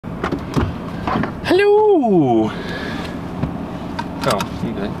Hello! Oh,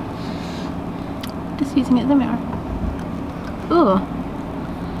 you go. Just using it as a mirror. Oh,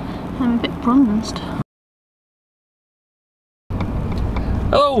 I'm a bit bronzed.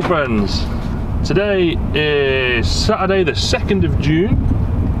 Hello friends! Today is Saturday the 2nd of June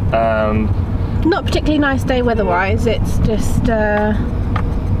and... Not a particularly nice day weather-wise, it's just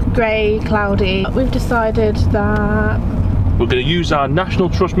grey, cloudy. We've decided that... we're going to use our National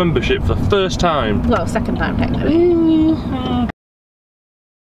Trust membership for the first time. Well, second time technically.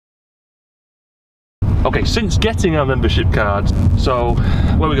 Okay, since getting our membership cards, so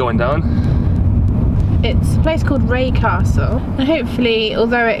where are we going down? It's a place called Wray Castle, and hopefully,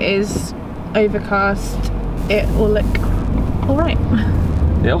 although it is overcast, it will look alright.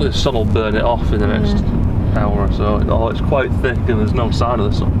 Yeah, the sun will burn it off in the next hour or so. Oh, it's quite thick and there's no sign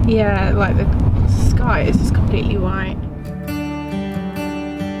of the sun. Yeah, like the sky is just completely white.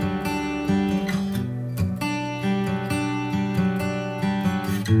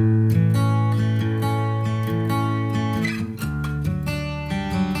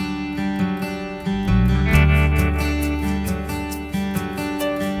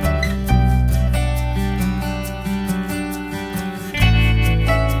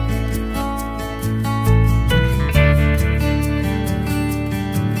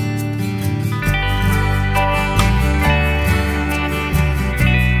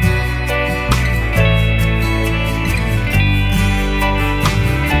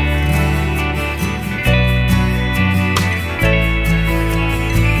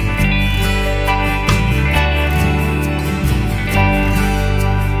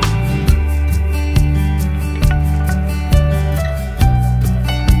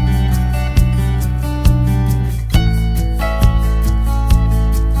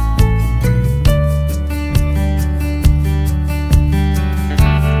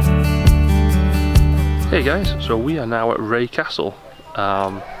 Hey guys, so we are now at Wray Castle.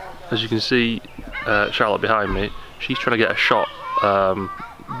 As you can see, Charlotte behind me, she's trying to get a shot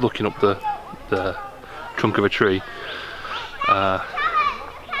looking up the trunk of a tree.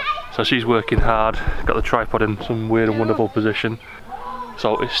 So she's working hard, got the tripod in some weird and wonderful position.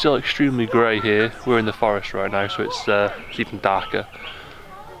 So it's still extremely grey here. We're in the forest right now, so it's even darker.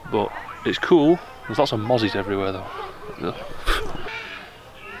 But it's cool. There's lots of mozzies everywhere though.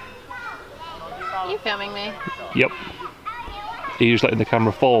 Are you filming me? Yep. Are you just letting the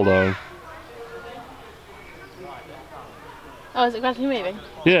camera fall down? Oh, is it gradually moving?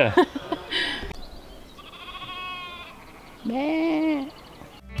 Yeah.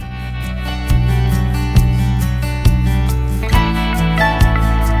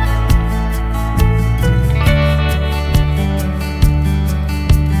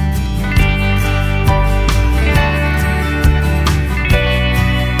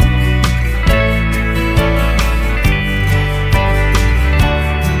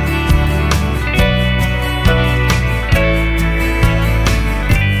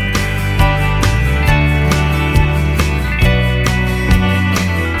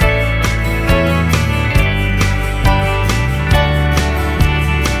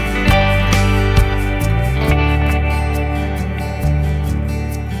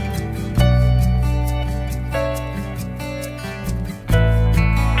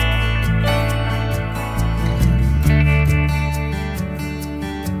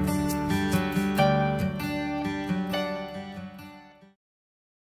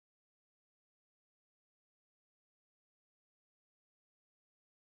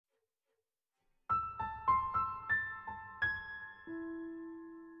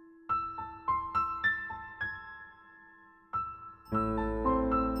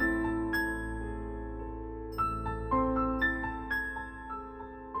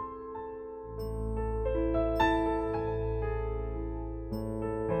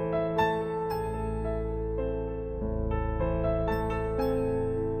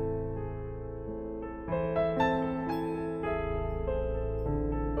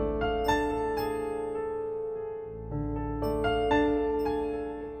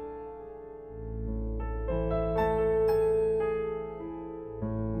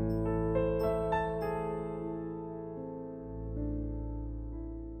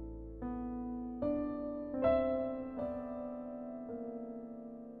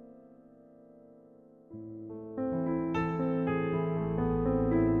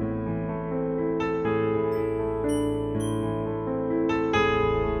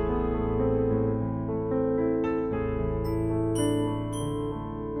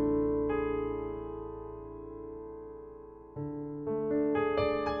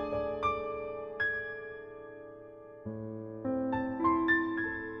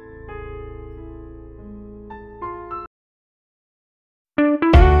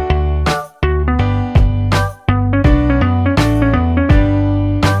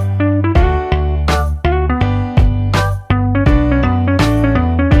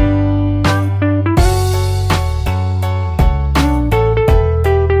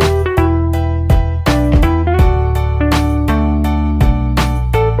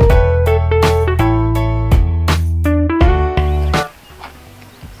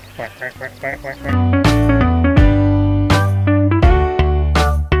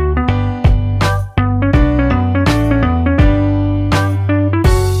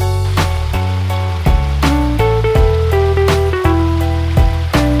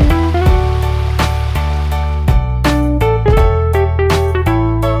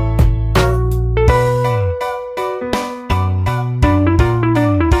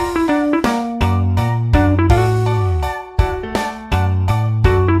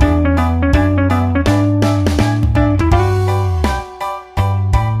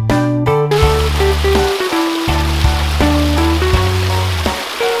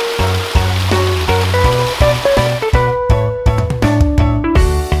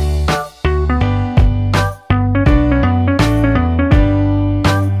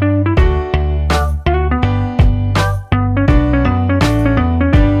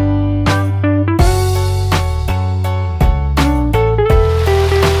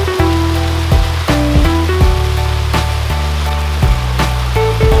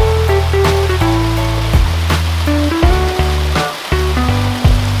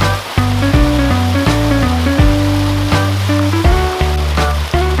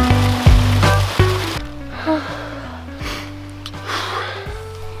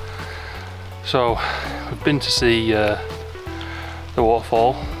 So we've been to see the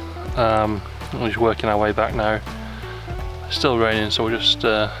waterfall. We're just working our way back now. It's still raining, so we're just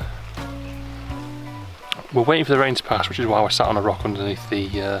we're waiting for the rain to pass, which is why we're sat on a rock underneath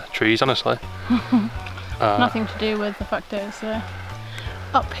the trees. Honestly, nothing to do with the fact that it's a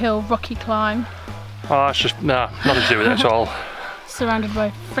uphill rocky climb. Oh, it's just nothing to do with it at all. Surrounded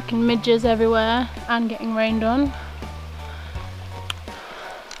by frickin' midges everywhere and getting rained on.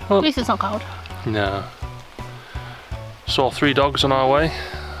 Well, at least it's not cold. No. Saw 3 dogs on our way,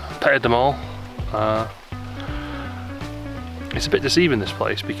 petted them all. It's a bit deceiving, this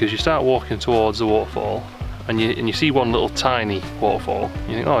place, because you start walking towards the waterfall and you see one little tiny waterfall.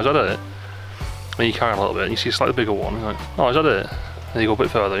 You think, oh, is that it? And you carry on a little bit and you see a slightly bigger one. You're like, oh, is that it? And you go a bit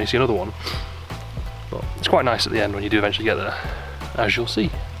further and you see another one. But it's quite nice at the end when you do eventually get there, as you'll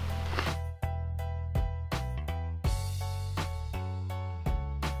see.